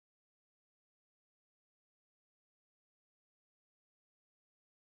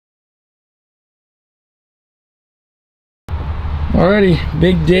Alrighty,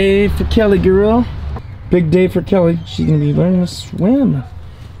 big day for Kelly girl. Big day for Kelly. She's gonna be learning to swim.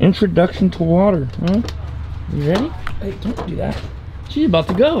 Introduction to water. Huh? You ready? Hey, don't do that. She's about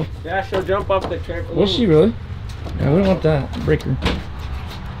to go. Yeah, she'll jump off the trampoline. Was she really? Yeah, we don't want that. Break her.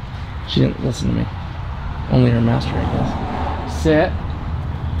 She didn't listen to me. Only her master, I guess. Sit.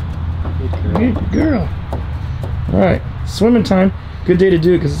 Good girl. Alright, swimming time. Good day to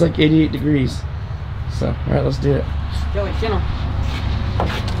do it because it's like 88 degrees. So, alright, let's do it. Kelly, kennel.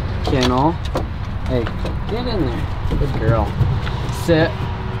 Kennel. Hey, get in there. Good girl. Sit.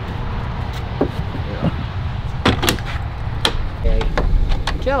 Okay.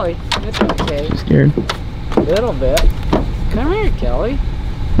 Kelly, it's okay. Scared? A little bit. Come here, Kelly.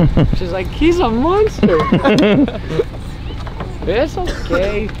 She's like, he's a monster. It's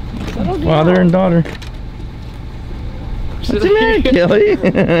okay. Father and daughter. She's Come here, Kelly.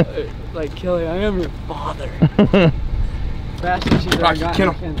 Like, Kelly, I am your father. Faster, she's got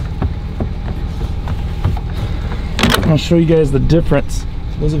kennel. I'll show you guys the difference.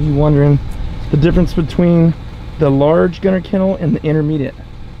 Those of you wondering, the difference between the large gunner kennel and the intermediate.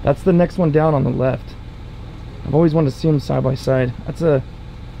 That's the next one down on the left. I've always wanted to see them side by side. That's a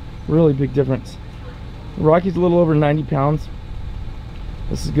really big difference. Rocky's a little over 90 pounds.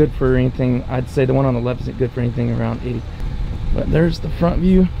 This is good for anything. I'd say the one on the left isn't good for anything around 80. But there's the front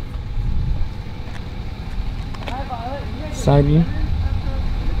view. Side view.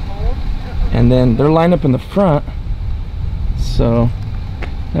 And then they're lined up in the front. So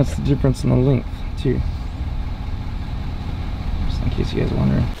that's the difference in the length too. Just in case you guys are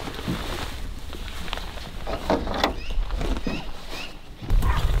wondering.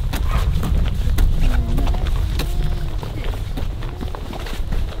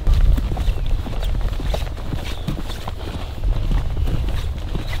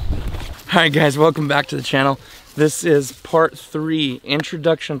 Alright guys, welcome back to the channel. This is part 3,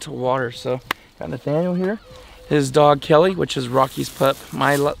 introduction to water. So got Nathaniel here, his dog Kelly, which is Rocky's pup,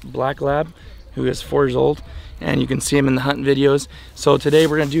 my black lab, who is 4 years old, and you can see him in the hunting videos. So today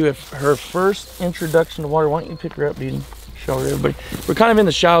we're gonna do her first introduction to water. Why don't you pick her up, dude? Show her everybody. We're kind of in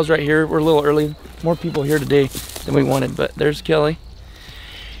the shallows right here. We're a little early. More people here today than we wanted, but there's Kelly.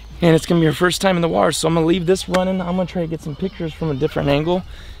 And it's gonna be her first time in the water. So I'm gonna leave this running. I'm gonna try to get some pictures from a different angle.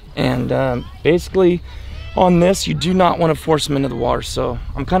 And basically on this, you do not want to force him into the water. So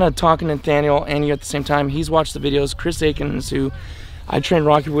I'm kind of talking to Nathaniel and you at the same time. He's watched the videos. Chris Akins, who I trained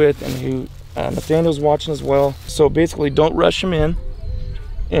Rocky with, and who Nathaniel's watching as well. So basically don't rush him in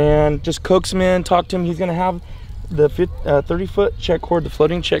and just coax him in, talk to him. He's gonna have the 30-foot check cord, the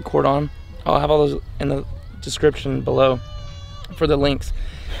floating check cord on. I'll have all those in the description below for the links.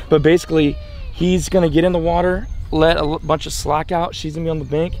 But basically he's gonna get in the water, let a bunch of slack out. She's gonna be on the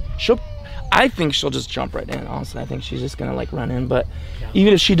bank. I think she'll just jump right in. Honestly, I think she's just gonna like run in. But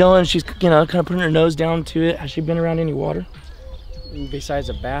even if she don't, she's, you know, kind of putting her nose down to it. Has she been around any water? Besides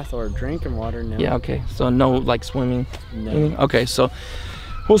a bath or drinking water, no. Yeah, okay. So no like swimming. No. Anything? Okay, so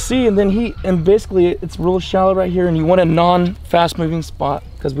we'll see. And then basically it's real shallow right here, and you want a non-fast moving spot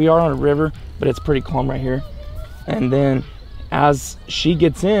because we are on a river, but it's pretty calm right here. And then as she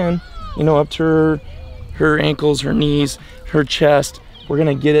gets in, you know, up to her ankles, her knees, her chest, we're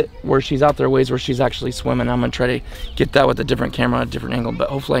gonna get it where she's out there ways where she's actually swimming. I'm gonna try to get that with a different camera, a different angle, but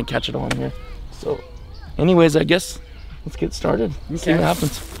hopefully I can catch it on here. So anyways, I guess let's get started. Let's see what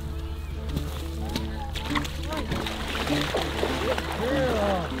happens.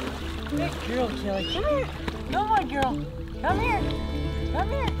 Good girl, Kelly. Come here. Come on, girl. Come here. Come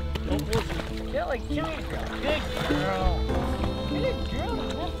here. Kelly, come here, girl. Good girl. Good girl.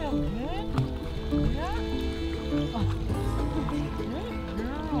 Does that feel good? Yeah? Oh. Good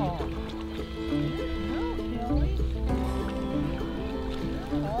girl. Good girl, Kelly. Good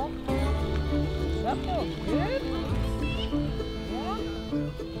girl. Does that feel good? Yeah?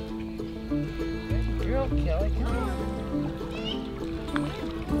 Good girl, Kelly. Come on.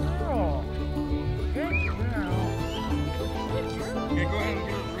 Good girl. Good girl. Good girl. Okay, go ahead and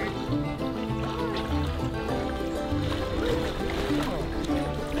give her a break.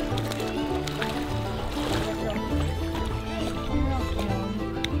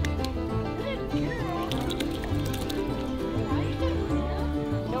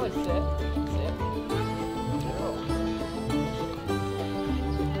 Kelly, sit. Sit. Girl.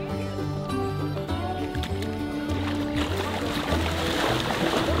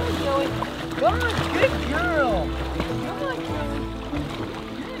 Come on, good girl. Come on, Kelly.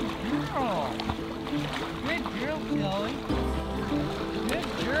 Good girl. Good girl, Kelly. Good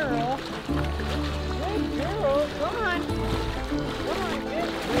girl. Good girl. Come on. Come on,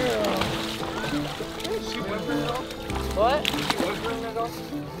 good girl. She whimpered at all? What? She whimpered?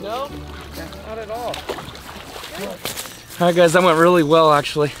 Alright guys, that went really well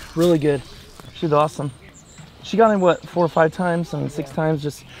actually. Really good. She's awesome. She got in what, 4 or 5 times, I mean 6 times,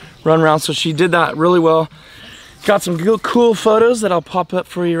 just run around. So she did that really well. Got some good, cool photos that I'll pop up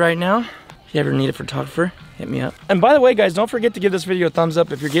for you right now. If you ever need a photographer, hit me up. And by the way guys, don't forget to give this video a thumbs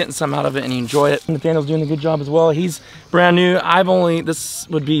up if you're getting some out of it and you enjoy it. Nathaniel's doing a good job as well. He's brand new. This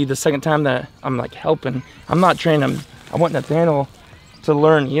would be the second time that I'm like helping. I'm not trained him. I want Nathaniel to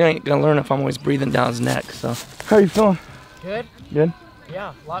learn. You ain't gonna learn if I'm always breathing down his neck. So how are you feeling? Good. Good?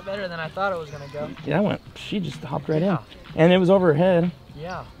 Yeah, a lot better than I thought it was gonna go. Yeah, she just hopped right in. And it was over her head.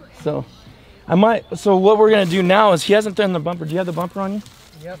 Yeah. So so what we're gonna do now is, he hasn't done the bumper. Do you have the bumper on you?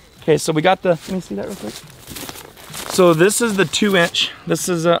 Yep. Okay, so we got let me see that real quick. So this is the 2-inch. This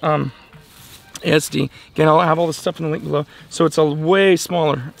is a ASD. Again, I'll have all the stuff in the link below. So it's a way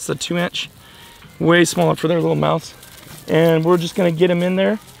smaller. It's a 2-inch, way smaller for their little mouths. And we're just gonna get him in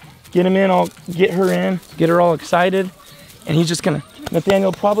there, get him in. I'll get her in, get her all excited, and he's just gonna.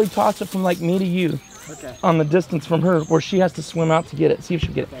 Nathaniel probably toss it from like me to you. Okay. On the distance from her, where she has to swim out to get it. See if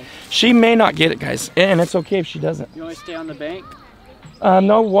she'll get it. Okay. She may not get it, guys, and it's okay if she doesn't. You want to stay on the bank?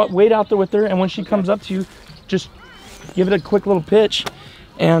 No, wait out there with her, and when she comes up to you, just give it a quick little pitch,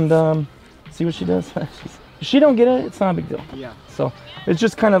 and see what she does. If she don't get it, it's not a big deal. Yeah. So it's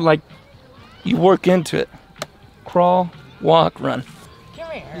just kind of like you work into it. Crawl, walk, run.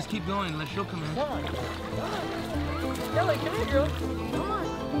 Come here. Just keep going unless she'll come in. Come on. Come on. Kelly, come here, girl. Come on.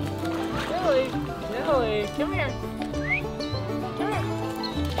 Kelly, come here. Come here.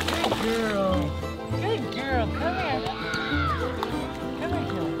 Good girl. Good girl. Come here. Come here,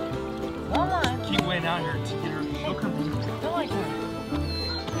 Kelly. Come on. Keep waiting out here to get her. She'll come in. Come on, Kelly.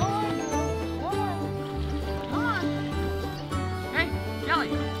 Come on, girl. Come on. Come on. Hey, Kelly.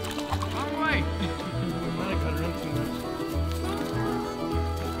 Wrong way.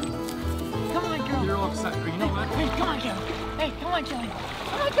 Come on, girl. You're all upset. You know what? Hey, come on, Kelly. Hey, come on, Kelly.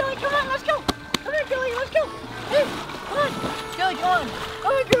 Come on, Kelly. Come on, let's go. Come here, Kelly. Let's go. Hey, come on. Kelly, come on.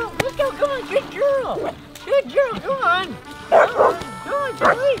 Come on, girl. Let's go. Come on. Good girl. Good girl. Come on. Come on. Come on,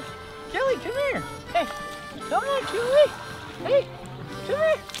 Kelly. Kelly, come here. Hey, come on, Kelly. Hey, come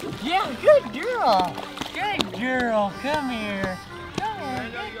here. Yeah, good girl. Good girl. Come here. Come here. I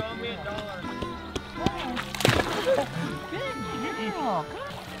know you owe me $1. Come on. Good girl. Come on.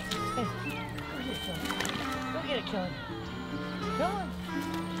 Hey, go get it, Kelly. Come on.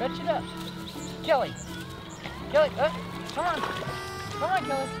 Fetch it up. Kelly. Kelly, come on. Come on,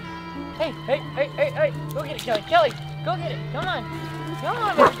 Kelly. Hey. Go get it, Kelly. Kelly, go get it. Come on. Come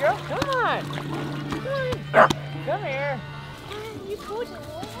on, baby girl. Come on. Come on. Come here. You pulled it.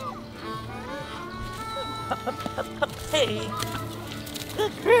 Hey.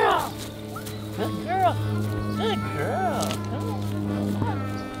 Good girl. Good girl. Good girl. Come on.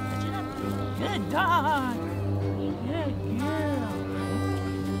 Good dog. Good girl.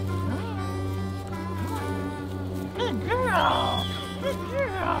 Good girl. Good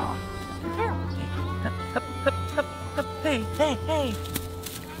girl. Good girl. Hey.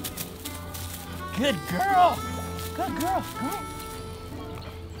 Good girl. Good girl. Come on.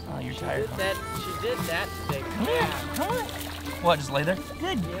 Oh, you're tired. She did that today. Come here. Come on. What, just lay there?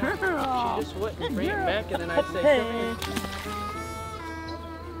 Good girl. She just wouldn't bring it back, and then I'd say,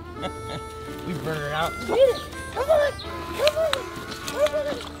 come here. We burn her out. Get it. Come on. Come on. Come on.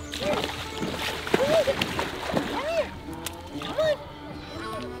 Here. Come on. Come here. Come on.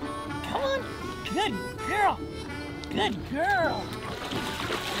 Come on. Good girl. Good girl.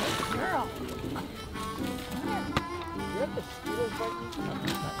 Good girl. Come here. You have the Steelers button? No,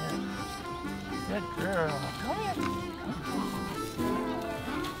 not yet. Good girl. Come here.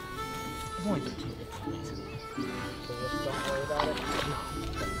 It's only 13 minutes. So just don't worry about it.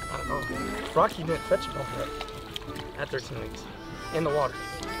 I don't know. Rocky didn't fetch it off at 13 weeks. In the water.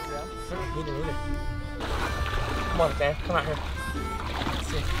 Yeah? He didn't either. Come on, man. Come out here. Let's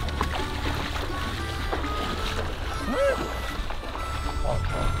see. Oh,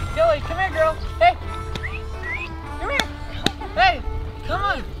 Kelly, come here, girl. Hey. Come here. Hey. Come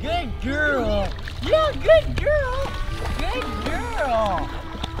on. Good girl. Yeah, good girl. Good girl.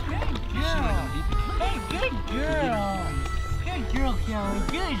 Good girl. Hey, good girl. Good girl, Kelly.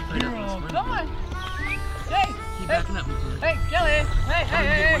 Good girl. Come on. Hey. Keep backing up. Hey, Kelly.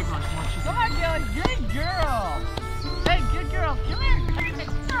 Hey. Come on, Kelly. Good girl. Hey, good girl. Come here.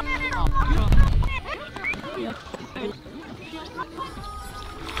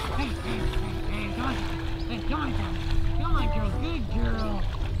 Hey, come on, Kelly. Come on, girl. Good girl.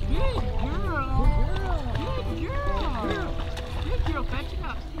 Good girl. Good girl. Good girl. Fetch it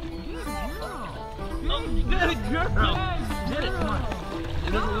up. Good girl. Good girl. Get it. Come on.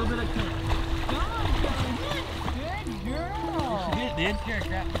 There's a little bit of kick. Come on, Kelly. Good girl. did. Here,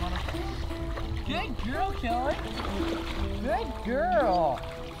 grab him on him. Good girl, Kelly. Good girl.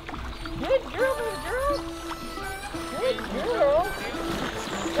 Good girl, baby girl. Good girl.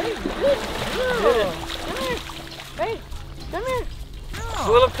 Hey, good girl. Come here. Hey, come here. It's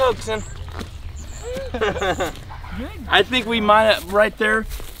a little coaxing. I think we might have, right there,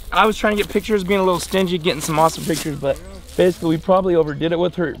 I was trying to get pictures, being a little stingy, getting some awesome pictures, but basically we probably overdid it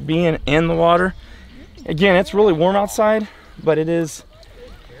with her being in the water. Again, it's really warm outside, but it is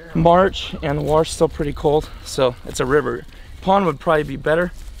March and the water's still pretty cold, so it's a river. Pond would probably be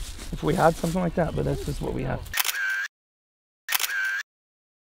better if we had something like that, but that's just what we have.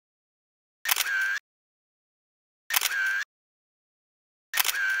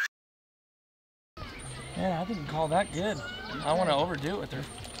 Yeah, I didn't call that good. I want to overdo it with her.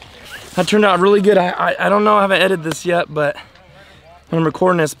 That turned out really good. I don't know, I haven't edited this yet, but I'm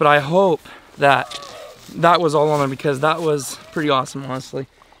recording this, but I hope that was all on her, because that was pretty awesome, honestly.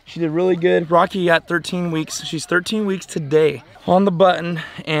 She did really good. Rocky at 13 weeks. She's 13 weeks today on the button,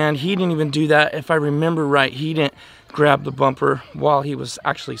 and he didn't even do that. If I remember right, he didn't grab the bumper while he was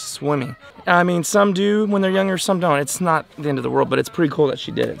actually swimming. I mean, some do when they're younger, some don't. It's not the end of the world, but it's pretty cool that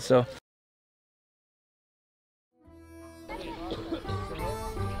she did it, so.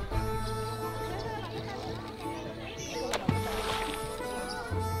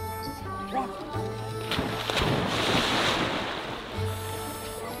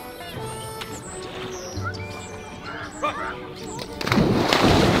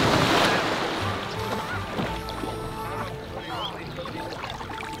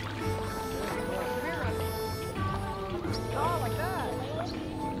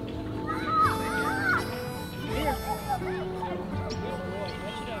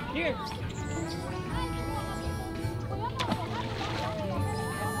 Here.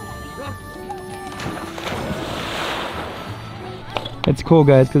 It's cool,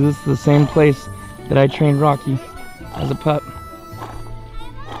 guys, because this is the same place that I trained Rocky as a pup.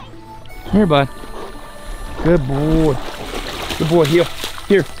 Here, bud. Good boy. Good boy. Heel.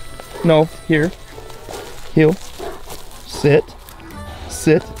 Here. No. Here. Heel. Sit.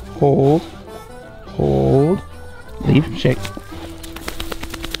 Sit. Hold. Hold. Leave. Shake.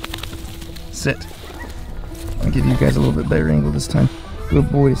 Sit. I'll give you guys a little bit better angle this time.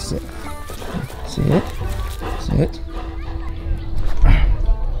 Good boy to sit. Sit. Sit.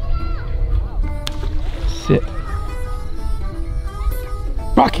 Sit.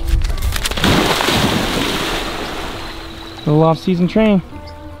 Rocky. Little off-season train.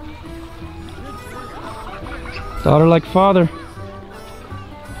 Daughter like father.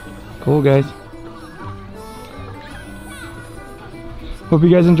 Cool, guys. Hope you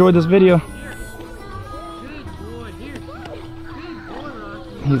guys enjoyed this video.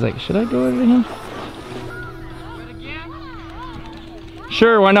 He's like, should I go over to him?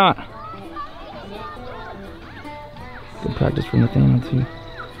 Sure, why not? Good practice for Nathaniel too.